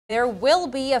There will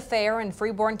be a fair in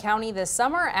Freeborn County this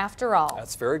summer after all.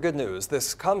 That's very good news.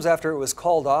 This comes after it was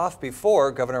called off before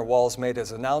Governor Walz made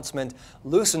his announcement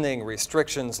loosening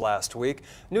restrictions last week.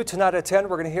 New tonight at 10,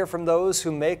 we're going to hear from those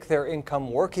who make their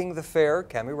income working the fair.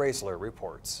 Kamie Roesler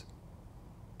reports.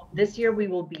 This year we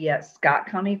will be at Scott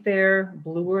County Fair,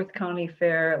 Blue Earth County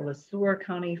Fair, LeSueur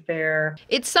County Fair.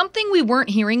 It's something we weren't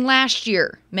hearing last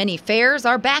year. Many fairs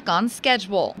are back on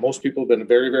schedule. Most people have been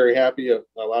very, very happy. A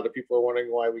lot of people are wondering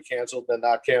why we canceled, then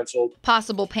not canceled.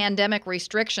 Possible pandemic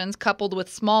restrictions coupled with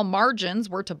small margins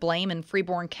were to blame in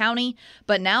Freeborn County,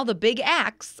 but now the big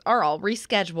acts are all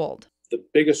rescheduled. The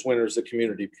biggest winner is the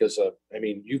community because,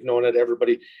 you've known it,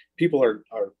 everybody. People are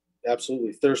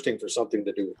absolutely thirsting for something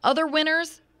to do. Other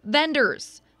winners?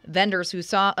 Vendors who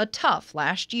saw a tough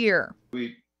last year.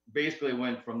 We basically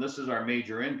went from this is our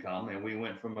major income, and we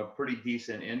went from a pretty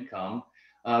decent income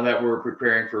that we're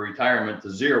preparing for retirement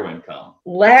to zero income.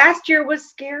 Last year was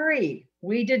scary.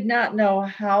 We did not know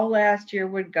how last year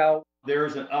would go.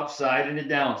 There's an upside and a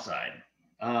downside.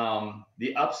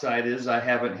 The upside is I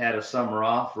haven't had a summer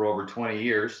off for over 20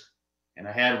 years, and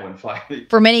I had one finally.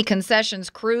 For many concessions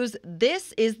crews,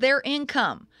 this is their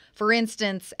income. For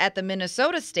instance, at the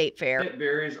Minnesota State Fair, it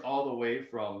varies all the way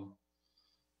from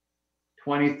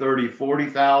 20, 30,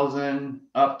 40,000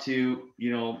 up to,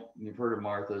 you've heard of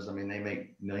Martha's. They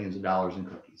make millions of dollars in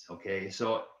cookies. Okay.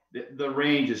 So the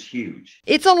range is huge.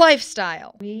 It's a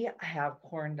lifestyle. We have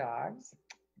corn dogs,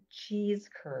 cheese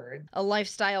curds. A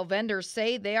lifestyle vendors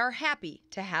say they are happy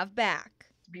to have back.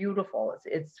 Beautiful.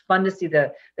 It's fun to see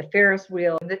the Ferris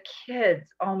wheel. The kids,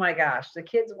 oh my gosh, the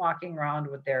kids walking around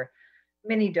with their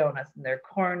mini donuts and their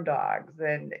corn dogs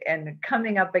and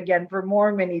coming up again for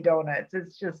more mini donuts.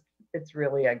 It's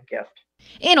really a gift.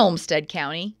 In Olmsted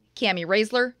County, Kamie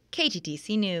Roesler,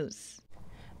 KTTC News.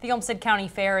 The Olmsted County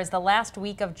Fair is the last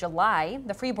week of July.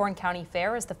 The Freeborn County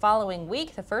Fair is the following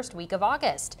week, the first week of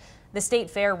August. The State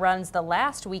Fair runs the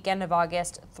last weekend of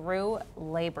August through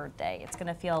Labor Day. It's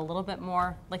going to feel a little bit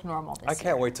more like normal this year. I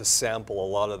can't wait to sample a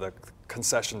lot of the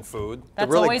concession food.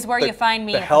 That's always where you find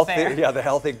me at the fair. Yeah, the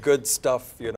healthy, good stuff,